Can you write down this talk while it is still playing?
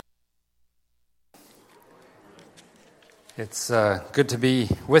It's good to be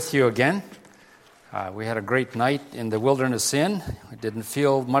with you again. We had a great night in the Wilderness Inn. It didn't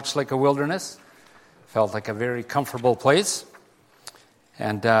feel much like a wilderness. It felt like a very comfortable place.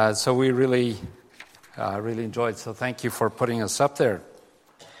 And so we really enjoyed. So thank you for putting us up there.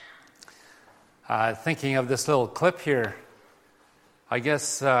 Thinking of this little clip here, I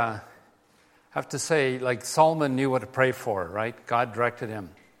guess I have to say, like Solomon knew what to pray for, right? God directed him.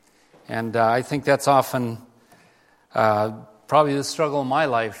 And I think that's often probably the struggle in my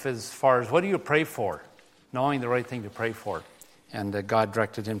life as far as what do you pray for? Knowing the right thing to pray for. And God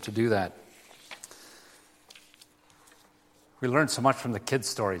directed him to do that. We learned so much from the kids'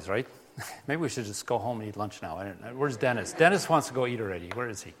 stories, right? Maybe we should just go home and eat lunch now. Where's Dennis? Dennis wants to go eat already. Where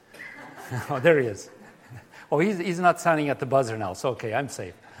is he? Oh, there he is. Oh, he's not signing at the buzzer now, so okay, I'm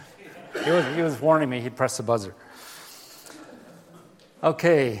safe. He was warning me he'd press the buzzer.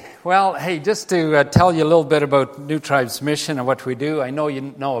 Okay, well, hey, just to tell you a little bit about New Tribes Mission and what we do. I know you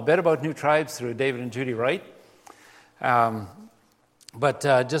know a bit about New Tribes through David and Judy Wright. But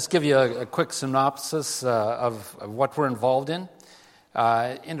just give you a quick synopsis of what we're involved in.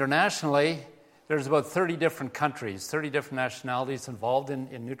 Internationally, there's about 30 different countries, 30 different nationalities involved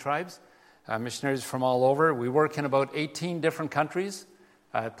in New Tribes, missionaries from all over. We work in about 18 different countries,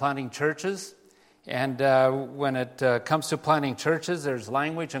 planting churches. And when it comes to planting churches, there's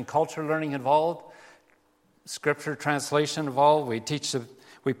language and culture learning involved, scripture translation involved. We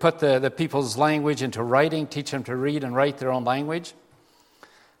put the people's language into writing, teach them to read and write their own language.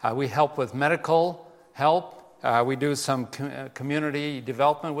 We help with medical help. We do some community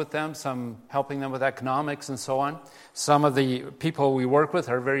development with them, some helping them with economics and so on. Some of the people we work with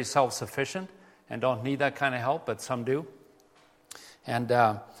are very self-sufficient and don't need that kind of help, but some do. And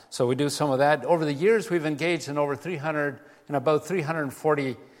so we do some of that. Over the years, we've engaged in about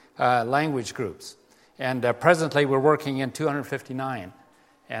 340 language groups. And presently, we're working in 259.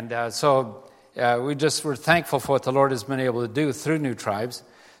 And so we're thankful for what the Lord has been able to do through New Tribes.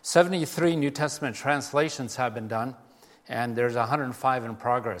 73 New Testament translations have been done, and there's 105 in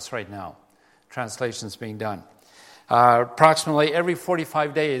progress right now, translations being done. Approximately every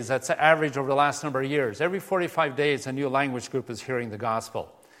 45 days, that's the average over the last number of years, every 45 days a new language group is hearing the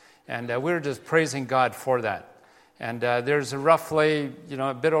gospel. And we're just praising God for that. And there's roughly,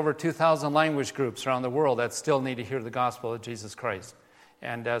 a bit over 2,000 language groups around the world that still need to hear the gospel of Jesus Christ.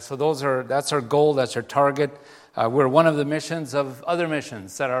 And so that's our goal, that's our target. We're one of the missions of other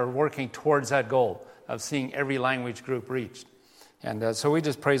missions that are working towards that goal of seeing every language group reached. And so we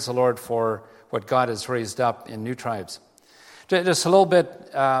just praise the Lord for what God has raised up in New Tribes. Just a little bit,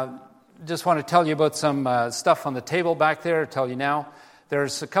 just want to tell you about some stuff on the table back there, tell you now.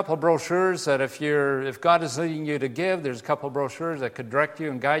 There's a couple of brochures that if God is leading you to give, there's a couple of brochures that could direct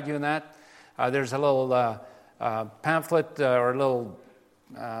you and guide you in that. There's a little pamphlet or a little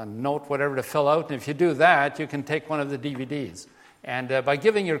note, whatever, to fill out. And if you do that, you can take one of the DVDs. And by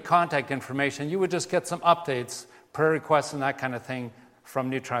giving your contact information, you would just get some updates, prayer requests and that kind of thing from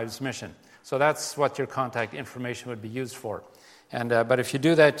New Tribes Mission. So that's what your contact information would be used for. And but if you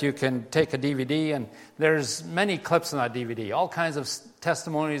do that, you can take a DVD, and there's many clips on that DVD, all kinds of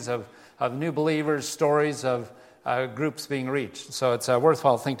testimonies of new believers, stories of groups being reached. So it's a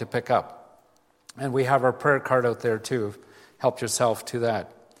worthwhile thing to pick up. And we have our prayer card out there too. Help yourself to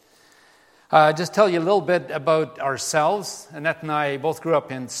that. Just tell you a little bit about ourselves. Annette and I both grew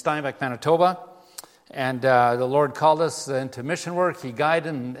up in Steinbach, Manitoba. And the Lord called us into mission work. He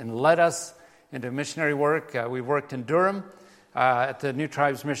guided and led us into missionary work. We worked in Durham at the New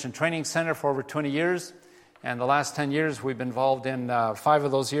Tribes Mission Training Center for over 20 years. And the last 10 years, we've been involved in 5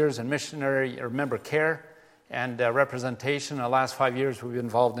 of those years in missionary or member care and representation. In the last 5 years, we've been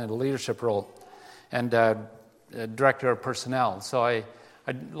involved in a leadership role and director of personnel. So I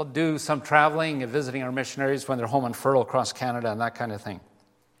do some traveling and visiting our missionaries when they're home on furlough across Canada and that kind of thing.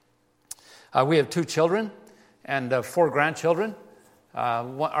 We have 2 children and 4 grandchildren.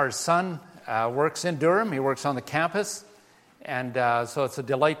 Our son works in Durham. He works on the campus. And so it's a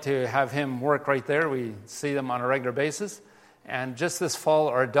delight to have him work right there. We see them on a regular basis. And just this fall,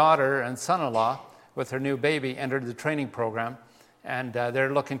 our daughter and son-in-law, with her new baby, entered the training program. And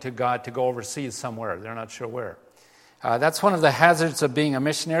they're looking to God to go overseas somewhere. They're not sure where. That's one of the hazards of being a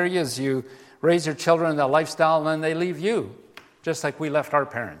missionary, is you raise your children in that lifestyle and then they leave you, just like we left our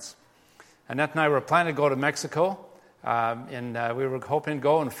parents. Annette and I were planning to go to Mexico. We were hoping to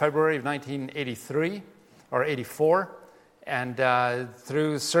go in February of 1983 or 84. And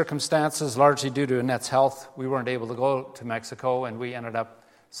through circumstances, largely due to Annette's health, we weren't able to go to Mexico, and we ended up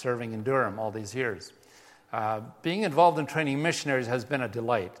serving in Durham all these years. Being involved in training missionaries has been a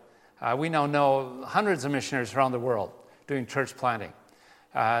delight. We now know hundreds of missionaries around the world doing church planting.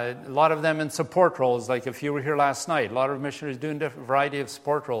 A lot of them in support roles, like if you were here last night, a lot of missionaries doing a different variety of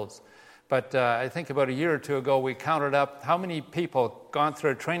support roles. But I think about a year or two ago, we counted up how many people gone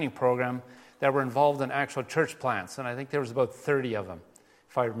through a training program that were involved in actual church plants. And I think there was about 30 of them,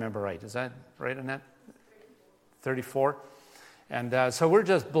 if I remember right. Is that right, Annette? 34? And so we're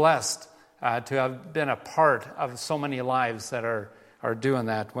just blessed to have been a part of so many lives that are doing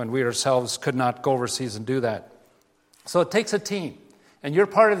that when we ourselves could not go overseas and do that. So it takes a team, and you're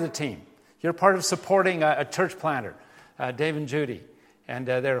part of the team. You're part of supporting a church planter, Dave and Judy. And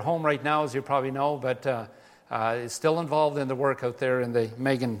they're home right now, as you probably know, but still involved in the work out there in the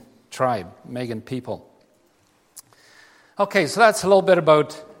Megan tribe, Megan people. Okay, so that's a little bit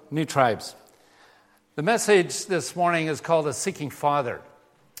about New Tribes. The message this morning is called A Seeking Father.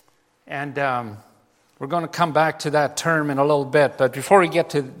 And we're going to come back to that term in a little bit. But before we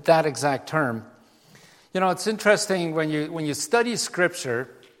get to that exact term, you know, it's interesting when you study Scripture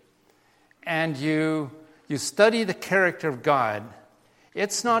and you study the character of God,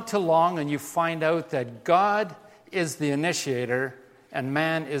 it's not too long and you find out that God is the initiator and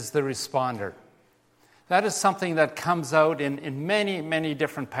man is the responder. That is something that comes out in many, many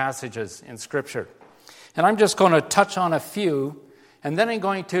different passages in Scripture. And I'm just going to touch on a few, and then I'm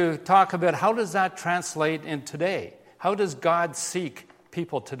going to talk about how does that translate in today? How does God seek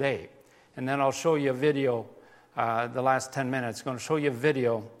people today? And then I'll show you a video, the last 10 minutes. I'm going to show you a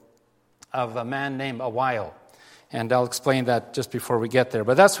video of a man named Awayo. And I'll explain that just before we get there.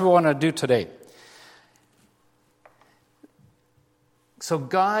 But that's what we want to do today. So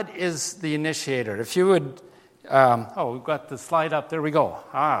God is the initiator. If you would... we've got the slide up. There we go.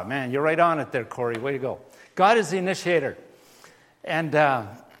 Ah, man, you're right on it there, Corey. Way to go. God is the initiator. And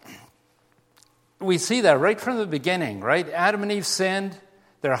we see that right from the beginning, right? Adam and Eve sinned.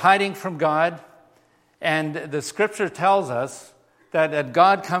 They're hiding from God. And the Scripture tells us that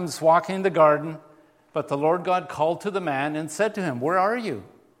God comes walking in the garden, but the Lord God called to the man and said to him, "Where are you?"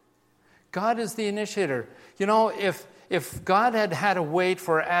 God is the initiator. You know, if God had to wait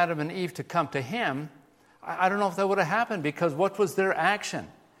for Adam and Eve to come to him, I don't know if that would have happened, because what was their action?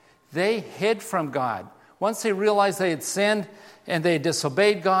 They hid from God. Once they realized they had sinned and they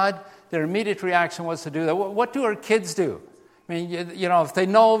disobeyed God, their immediate reaction was to do that. What do our kids do? I mean, you know, if they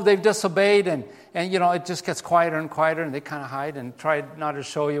know they've disobeyed and you know, it just gets quieter and quieter and they kind of hide and try not to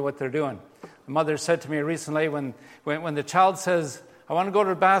show you what they're doing. The mother said to me recently when the child says, "I want to go to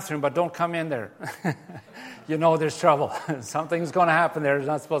the bathroom, but don't come in there," you know there's trouble. Something's going to happen there. It's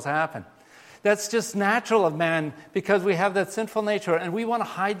not supposed to happen. That's just natural of man because we have that sinful nature and we want to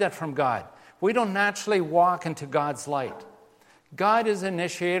hide that from God. We don't naturally walk into God's light. God is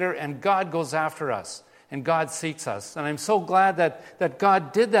initiator and God goes after us and God seeks us. And I'm so glad that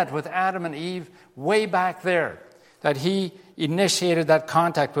God did that with Adam and Eve way back there, that he initiated that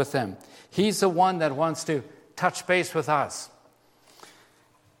contact with them. He's the one that wants to touch base with us.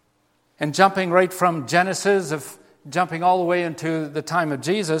 And jumping right from Genesis, jumping all the way into the time of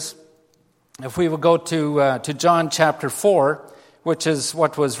Jesus, if we will go to John chapter 4, which is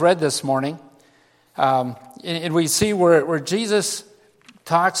what was read this morning, and we see where Jesus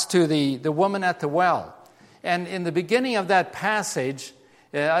talks to the woman at the well. And in the beginning of that passage,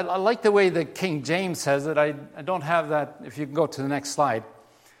 I like the way the King James says it. I don't have that. If you can go to the next slide.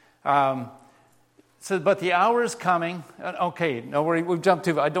 It says, "But the hour is coming." Okay, no, we've jumped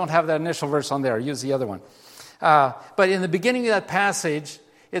to. I don't have that initial verse on there. Use the other one. But in the beginning of that passage,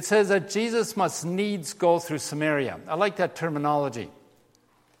 it says that Jesus must needs go through Samaria. I like that terminology.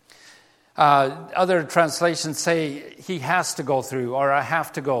 Other translations say he has to go through, or I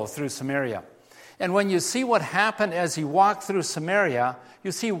have to go through Samaria. And when you see what happened as he walked through Samaria,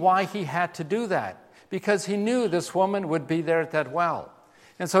 you see why he had to do that. Because he knew this woman would be there at that well.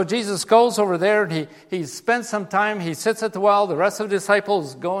 And so Jesus goes over there, and he spends some time, he sits at the well, the rest of the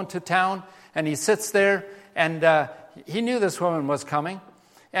disciples go into town, and he sits there, and he knew this woman was coming,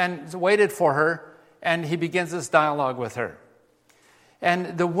 and waited for her, and he begins this dialogue with her.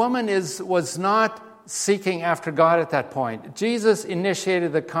 And the woman was not seeking after God at that point. Jesus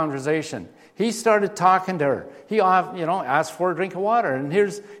initiated the conversation. He started talking to her. He asked for a drink of water. And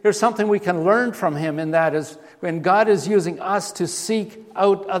here's something we can learn from him in that is when God is using us to seek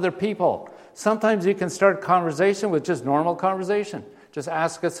out other people. Sometimes you can start conversation with just normal conversation. Just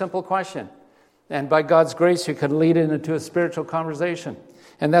ask a simple question. And by God's grace, you can lead it into a spiritual conversation.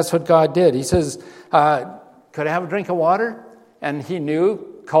 And that's what God did. He says, "Could I have a drink of water?" And he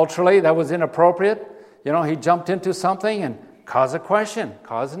knew culturally that was inappropriate. You know, he jumped into something and caused a question,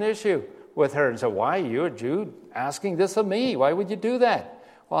 caused an issue with her and said, "Why, you're a Jew asking this of me? Why would you do that?"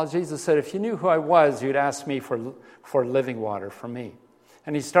 Well, Jesus said, if you knew who I was, you'd ask me for living water from me.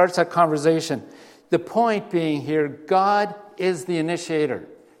 And he starts that conversation. The point being here, God is the initiator.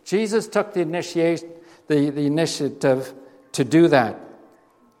 Jesus took the initiative to do that.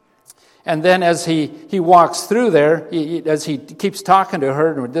 And then as he walks through there, as he keeps talking to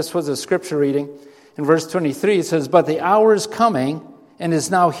her, and this was a scripture reading, in verse 23, it says, but the hour is coming and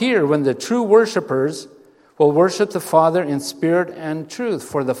is now here when the true worshipers will worship the Father in spirit and truth,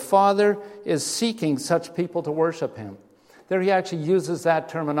 for the Father is seeking such people to worship him. There he actually uses that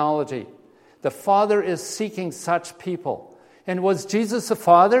terminology. The Father is seeking such people. And was Jesus the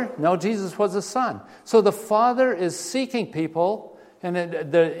Father? No, Jesus was the Son. So the Father is seeking people. And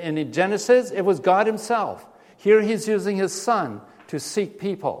in Genesis, it was God himself. Here he's using his Son to seek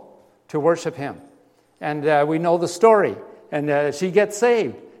people to worship him. And we know the story. And she gets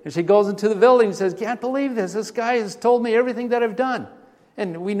saved. And she goes into the building and says, can't believe this. This guy has told me everything that I've done.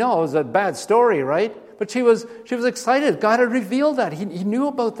 And we know it was a bad story, right? But she was excited. God had revealed that. He knew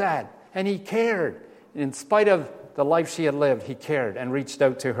about that. And he cared. In spite of the life she had lived, he cared and reached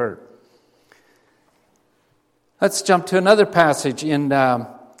out to her. Let's jump to another passage in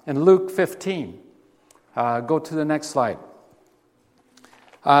Luke 15. Go to the next slide.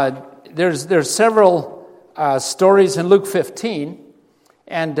 There's several stories in Luke 15,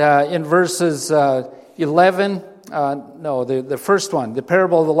 and in verses 11. The first one, the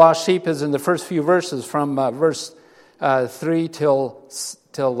parable of the lost sheep, is in the first few verses from verse 3 till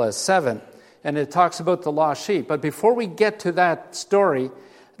 7, and it talks about the lost sheep. But before we get to that story,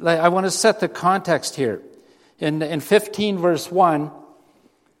 I want to set the context here. In 15 verse 1,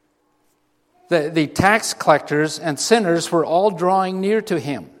 the tax collectors and sinners were all drawing near to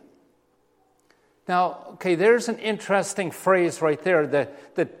him. Now, okay, there's an interesting phrase right there.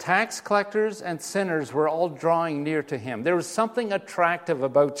 The tax collectors and sinners were all drawing near to him. There was something attractive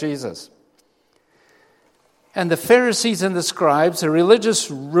about Jesus. And the Pharisees and the scribes, the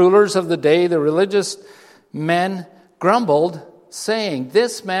religious rulers of the day, the religious men, grumbled, saying,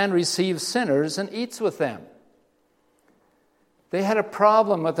 this man receives sinners and eats with them. They had a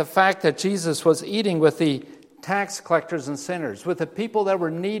problem with the fact that Jesus was eating with the tax collectors and sinners, with the people that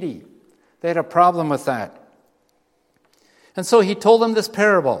were needy. They had a problem with that. And so he told them this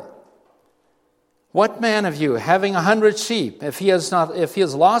parable. What man of you, having 100 sheep, if he has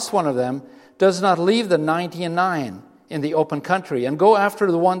lost one of them, does not leave the 99 in the open country and go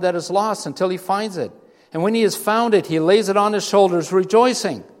after the one that is lost until he finds it? And when he has found it, he lays it on his shoulders,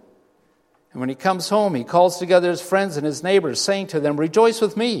 rejoicing. And when he comes home, he calls together his friends and his neighbors, saying to them, rejoice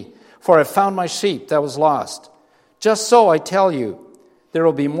with me, for I have found my sheep that was lost. Just so, I tell you, there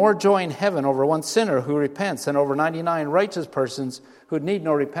will be more joy in heaven over one sinner who repents than over 99 righteous persons who need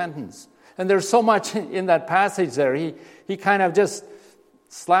no repentance. And there's so much in that passage there. He kind of just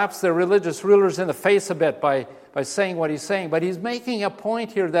slaps the religious rulers in the face a bit by saying what he's saying. But he's making a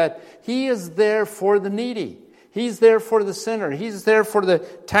point here that he is there for the needy. He's there for the sinner. He's there for the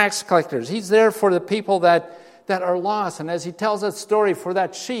tax collectors. He's there for the people that are lost. And as he tells that story, for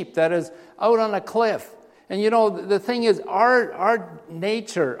that sheep that is out on a cliff. And you know, the thing is, our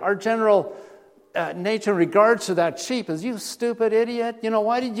nature, our general nature in regards to that sheep is, you stupid idiot. You know,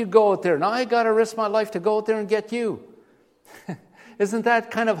 why did you go out there? Now I got to risk my life to go out there and get you. Isn't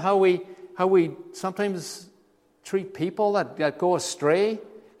that kind of how we sometimes treat people that go astray? You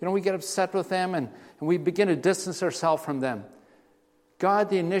know, we get upset with them and we begin to distance ourselves from them. God,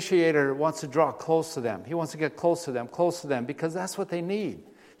 the initiator, wants to draw close to them. He wants to get close to them, because that's what they need.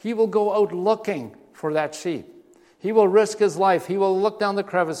 He will go out looking for that sheep. He will risk his life. He will look down the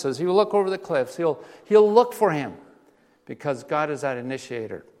crevices. He will look over the cliffs. He'll look for him, because God is that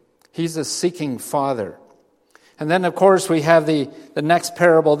initiator. He's the seeking Father. And then, of course, we have the next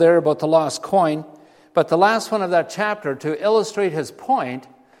parable there about the lost coin. But the last one of that chapter, to illustrate his point,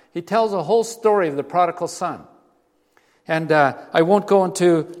 he tells a whole story of the prodigal son. And I won't go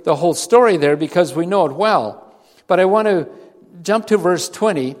into the whole story there because we know it well. But I want to jump to verse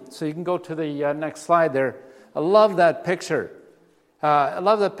 20, so you can go to the next slide there. I love that picture. I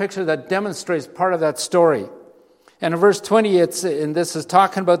love that picture that demonstrates part of that story. And in verse 20, and this is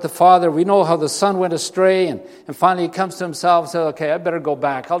talking about the father. We know how the son went astray, and finally he comes to himself and says, okay, I better go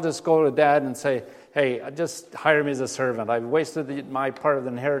back. I'll just go to dad and say, hey, just hire me as a servant. I've wasted my part of the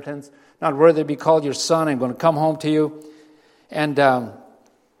inheritance. Not worthy to be called your son. I'm going to come home to you. And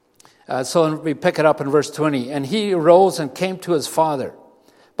so we pick it up in verse 20. And he arose and came to his father.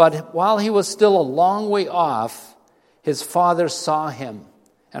 But while he was still a long way off, his father saw him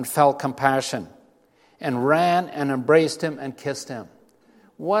and felt compassion and ran and embraced him and kissed him.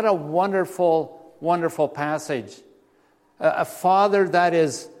 What a wonderful, wonderful passage. a father that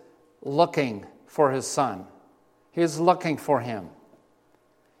is looking for his son. He is looking for him.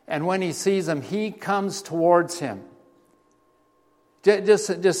 And when he sees him, he comes towards him. Just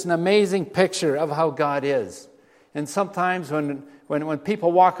an amazing picture of how God is. And sometimes when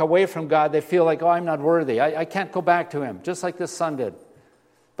people walk away from God, they feel like, oh, I'm not worthy. I can't go back to him, just like this son did.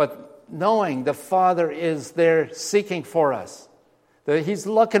 But knowing the Father is there seeking for us, that he's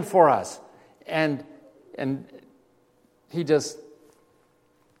looking for us, and he just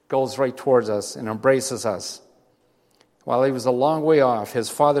goes right towards us and embraces us. While he was a long way off, his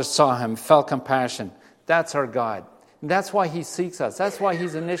Father saw him, felt compassion. That's our God. And that's why he seeks us. That's why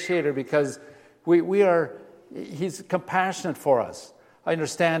he's initiator, because he's compassionate for us. I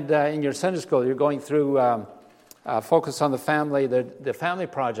understand in your Sunday school you're going through Focus on the Family, the Family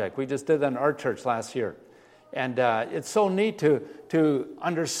Project. We just did that in our church last year. And it's so neat to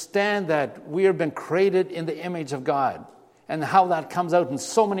understand that we have been created in the image of God and how that comes out in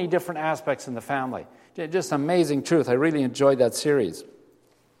so many different aspects in the family. Just amazing truth. I really enjoyed that series.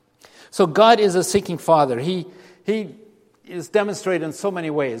 So God is a seeking Father. He is demonstrated in so many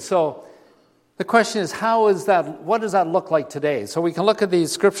ways. So the question is, how is that? What does that look like today? So we can look at these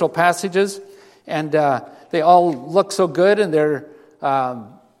scriptural passages, and they all look so good, and they're,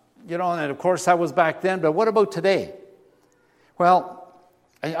 and of course that was back then. But what about today? Well,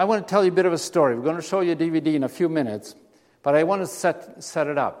 I want to tell you a bit of a story. We're going to show you a DVD in a few minutes, but I want to set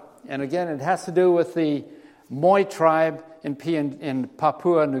it up. And again, it has to do with the Moy tribe in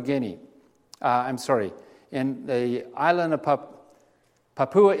Papua New Guinea. In the island of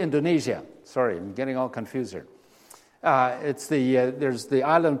Papua, Indonesia. Sorry, I'm getting all confused here. There's the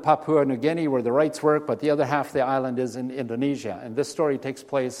island Papua New Guinea where the rights work, but the other half of the island is in Indonesia, and this story takes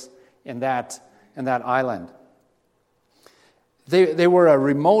place in that island. They were a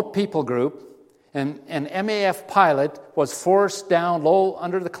remote people group, and an MAF pilot was forced down low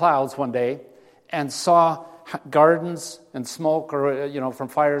under the clouds one day and saw gardens and smoke, or from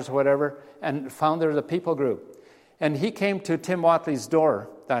fires or whatever, and found there was a people group. And he came to Tim Watley's door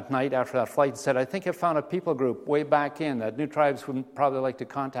that night after that flight and said, I think I found a people group way back in that New Tribes would probably like to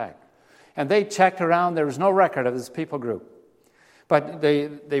contact. And they checked around. There was no record of this people group. But they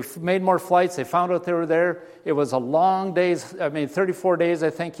made more flights. They found out they were there. It was a long days. 34 days, I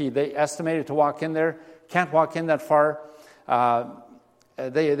think, they estimated to walk in there. Can't walk in that far.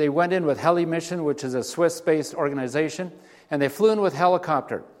 They went in with Heli Mission, which is a Swiss-based organization, and they flew in with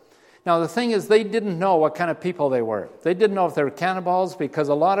helicopter. Now, the thing is, they didn't know what kind of people they were. They didn't know if they were cannibals, because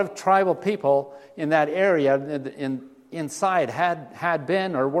a lot of tribal people in that area inside had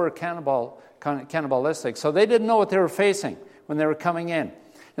been or were cannibalistic. So they didn't know what they were facing when they were coming in.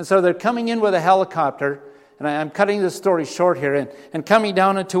 And so they're coming in with a helicopter, and I'm cutting this story short here, and coming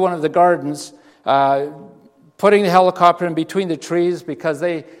down into one of the gardens, putting the helicopter in between the trees because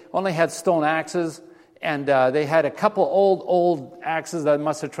they only had stone axes. And they had a couple old axes that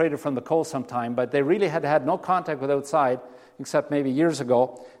must have traded from the coast sometime, but they really had no contact with outside, except maybe years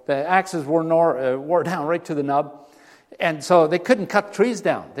ago. The axes wore down right to the nub, and so they couldn't cut trees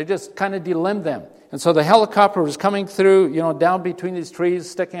down. They just kind of delimbed them. And so the helicopter was coming through, down between these trees,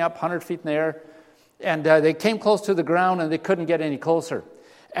 sticking up 100 feet in the air, and they came close to the ground, and they couldn't get any closer.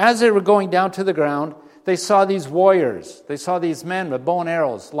 As they were going down to the ground, they saw these warriors. They saw these men with bow and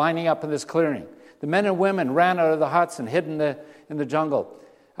arrows lining up in this clearing. The men and women ran out of the huts and hid in the jungle.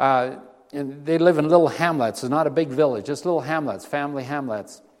 And they live in little hamlets. It's not a big village, just little hamlets, family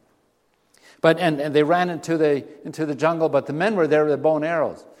hamlets. But and they ran into the jungle, but the men were there with bow and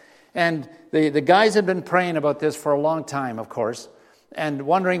arrows. And the guys had been praying about this for a long time, of course, and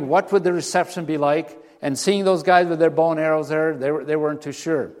wondering what would the reception be like. And seeing those guys with their bow and arrows there, they weren't too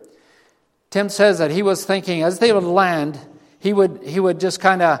sure. Tim says that he was thinking as they would land, he would just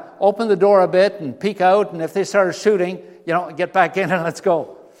kind of open the door a bit and peek out, and if they started shooting, get back in and let's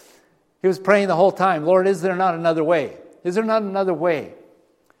go. He was praying the whole time, Lord, is there not another way? Is there not another way?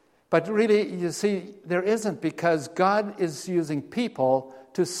 But really, you see, there isn't, because God is using people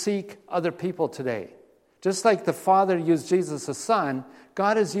to seek other people today. Just like the Father used Jesus as Son,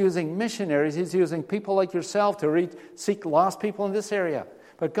 God is using missionaries. He's using people like yourself to seek lost people in this area.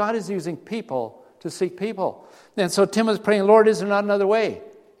 But God is using people to seek people. And so Tim was praying, Lord, is there not another way?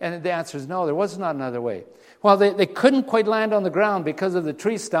 And the answer is no, there was not another way. Well, they couldn't quite land on the ground because of the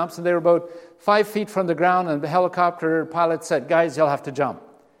tree stumps, and they were about 5 feet from the ground, and the helicopter pilot said, guys, you'll have to jump.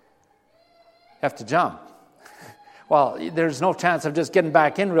 You have to jump. Well, there's no chance of just getting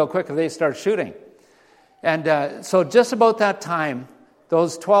back in real quick if they start shooting. And so just about that time,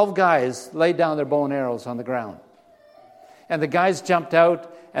 those 12 guys laid down their bow and arrows on the ground. And the guys jumped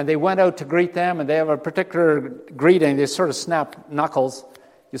out, and they went out to greet them, and they have a particular greeting. They sort of snap knuckles.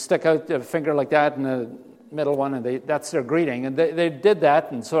 You stick out a finger like that in the middle one, and that's their greeting. And they did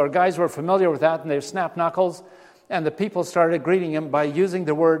that, and so our guys were familiar with that, and they snapped knuckles, and the people started greeting him by using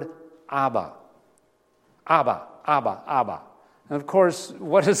the word Abba. Abba, Abba, Abba. And of course,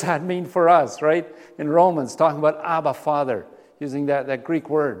 what does that mean for us, right? In Romans, talking about Abba, Father, using that Greek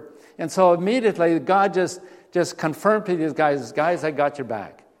word. And so immediately, God just confirmed to these guys, I got your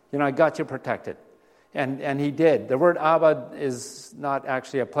back. I got you protected. And he did. The word Abba is not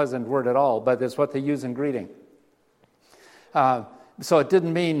actually a pleasant word at all, but it's what they use in greeting. So it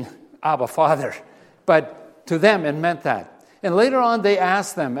didn't mean Abba, Father. But to them, it meant that. And later on, they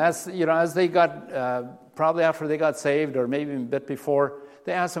asked them, as they got, probably after they got saved, or maybe a bit before,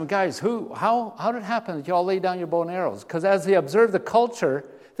 they asked them, guys, how did it happen that you all laid down your bow and arrows? Because as they observed the culture,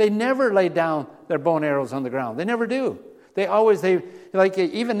 they never laid down their bow and arrows on the ground. They never do.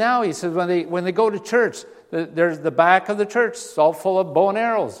 Even now, he says, when they go to church, there's the back of the church, it's all full of bow and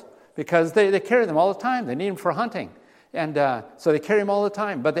arrows, because they carry them all the time. They need them for hunting. And so they carry them all the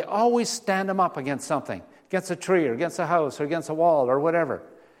time. But they always stand them up against something, against a tree or against a house or against a wall or whatever.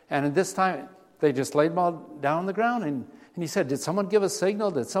 And at this time, they just laid them all down on the ground. And he said, did someone give a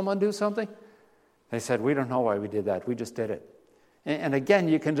signal? Did someone do something? They said, we don't know why we did that. We just did it. And again,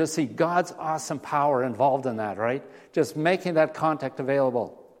 you can just see God's awesome power involved in that, right? Just making that contact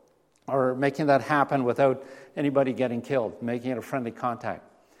available, or making that happen without anybody getting killed, making it a friendly contact.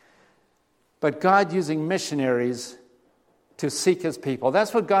 But God using missionaries to seek his people.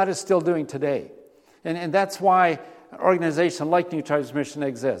 That's what God is still doing today. And that's why an organization like New Tribes Mission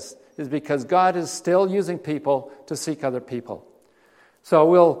exists, is because God is still using people to seek other people. So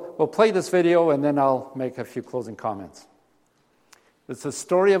we'll play this video, and then I'll make a few closing comments. It's the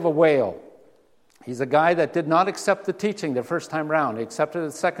story of a whale. He's a guy that did not accept the teaching the first time round. He accepted it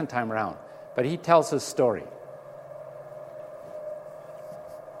the second time round. But he tells his story.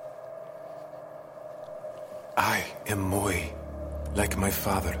 I am Moi, like my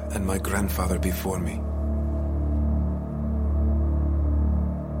father and my grandfather before me.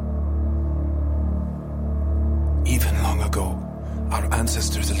 Even long ago, our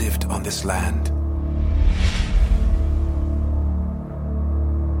ancestors lived on this land.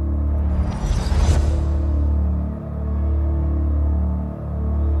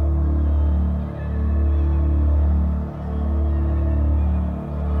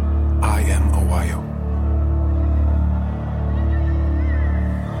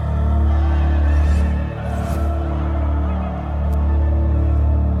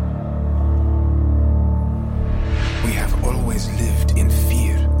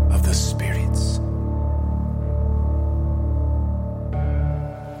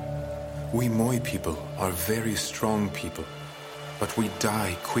 We Moi people are very strong people, but we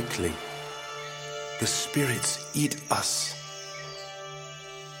die quickly. The spirits eat us.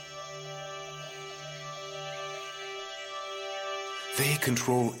 They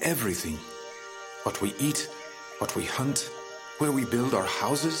control everything. What we eat, what we hunt, where we build our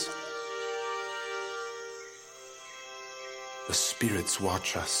houses. The spirits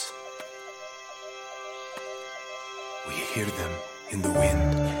watch us. We hear them in the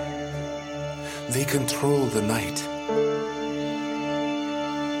wind. They control the night.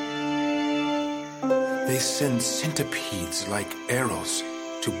 They send centipedes like arrows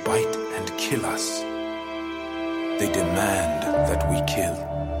to bite and kill us. They demand that we kill.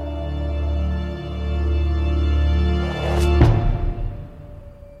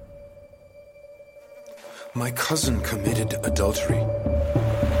 My cousin committed adultery.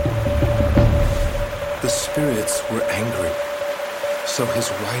 The spirits were angry, so his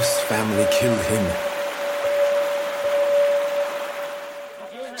wife's family killed him.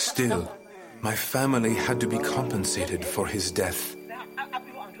 Still, my family had to be compensated for his death.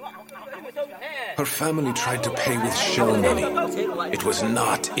 Her family tried to pay with shell money. It was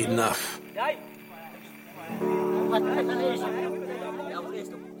not enough.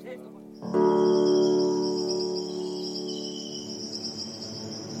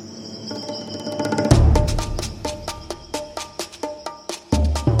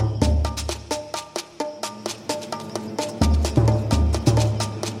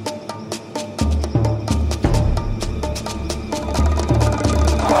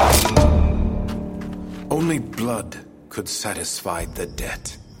 Only blood could satisfy the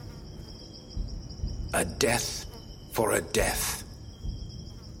debt. A death for a death.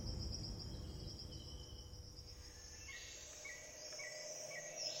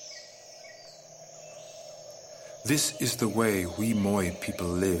 This is the way we Moi people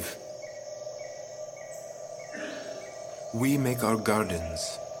live. We make our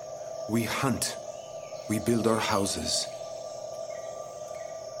gardens We hunt. We build our houses.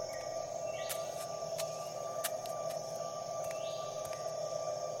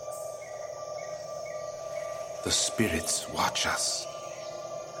 The spirits watch us.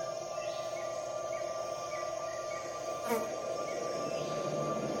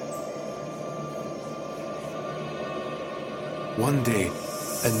 One day,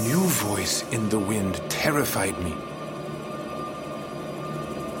 a new voice in the wind terrified me.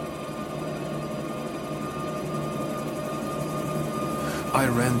 I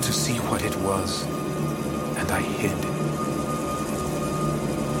ran to see what it was, and I hid.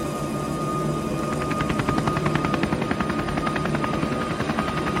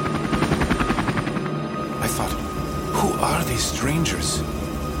 I thought, who are these strangers?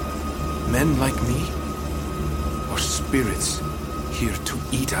 Men like me? Or spirits here to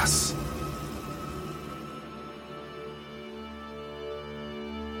eat us?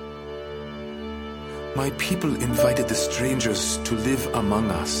 My people invited the strangers to live among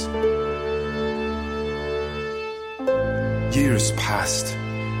us. Years passed,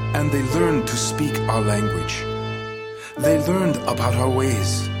 and they learned to speak our language. They learned about our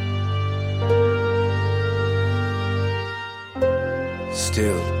ways.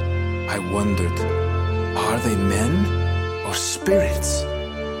 Still, I wondered, are they men or spirits?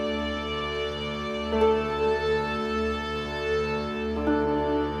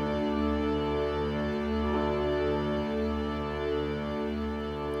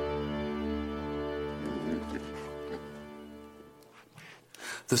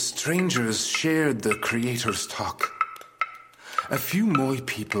 The strangers shared the Creator's talk. A few Moi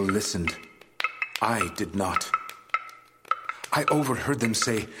people listened. I did not. I overheard them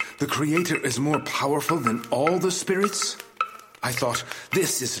say, the Creator is more powerful than all the spirits? I thought,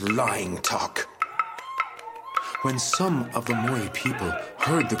 this is lying talk. When some of the Moi people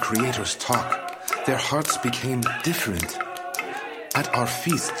heard the Creator's talk, their hearts became different. At our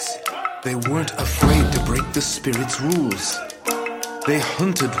feasts, they weren't afraid to break the Spirit's rules. They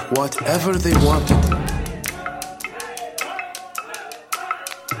hunted whatever they wanted.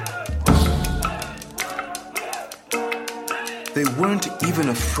 They weren't even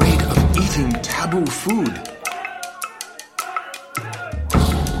afraid of eating taboo food.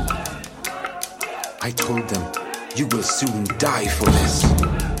 I told them, you will soon die for this.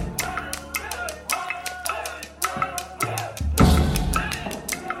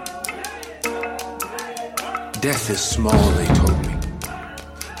 Death is small, they told me.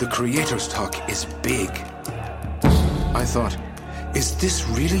 The Creator's talk is big. I thought, is this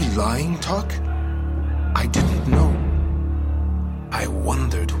really lying talk? I didn't know. I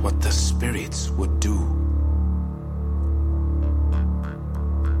wondered what the spirits would do.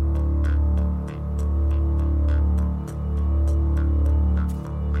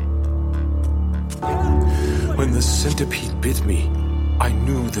 When the centipede bit me, I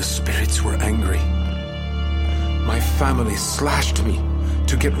knew the spirits were angry. My family slashed me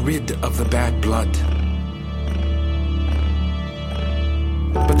to get rid of the bad blood.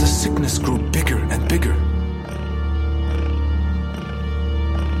 But the sickness grew bigger and bigger.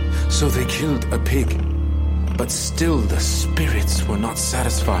 So they killed a pig, but still the spirits were not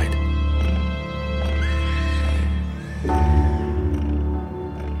satisfied.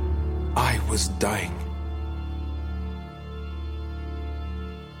 I was dying.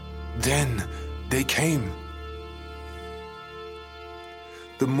 Then they came.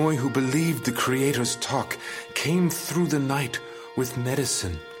 The Moi who believed the Creator's talk came through the night with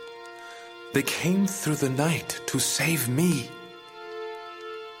medicine. They came through the night to save me.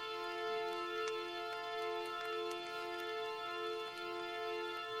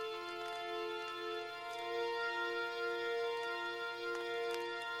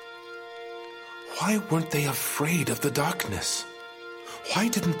 Why weren't they afraid of the darkness? Why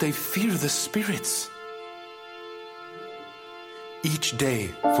didn't they fear the spirits? Each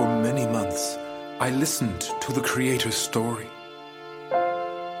day, for many months, I listened to the Creator's story.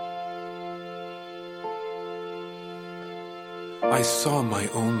 I saw my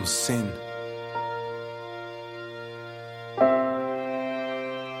own sin.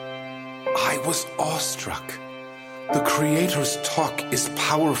 I was awestruck. The Creator's talk is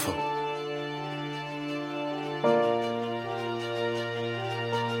powerful.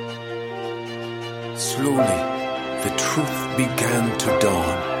 Slowly, the truth began to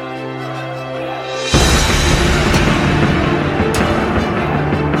dawn.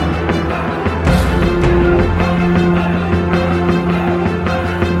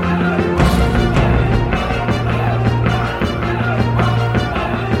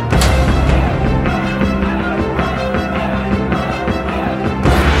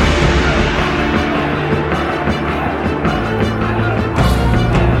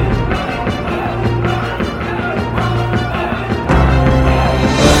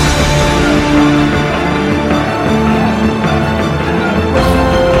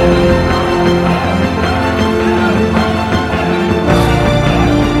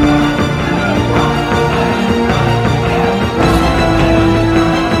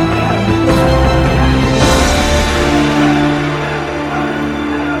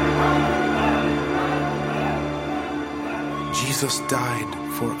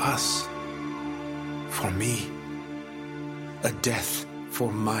 for us, for me, a death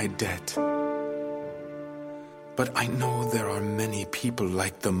for my debt. But I know there are many people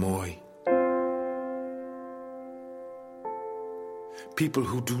like the Moy. People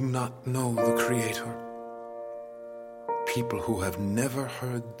who do not know the Creator. People who have never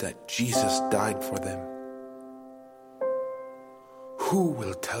heard that Jesus died for them. Who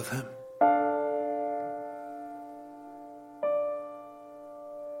will tell them?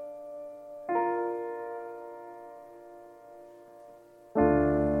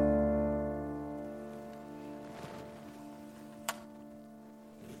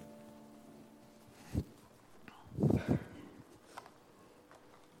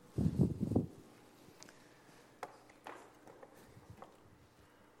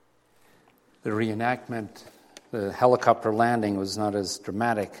 The reenactment, the helicopter landing was not as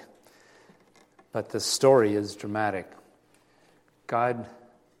dramatic, but the story is dramatic. God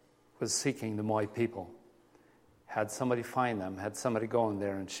was seeking the Moy people, had somebody find them, had somebody go in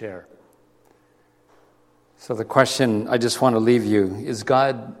there and share. So the question I just want to leave you, is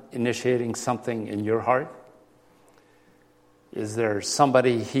God initiating something in your heart? Is there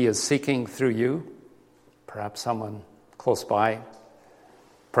somebody He is seeking through you? Perhaps someone close by,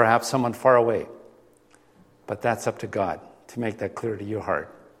 perhaps someone far away. But that's up to God to make that clear to your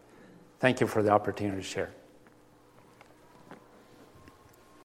heart. Thank you for the opportunity to share.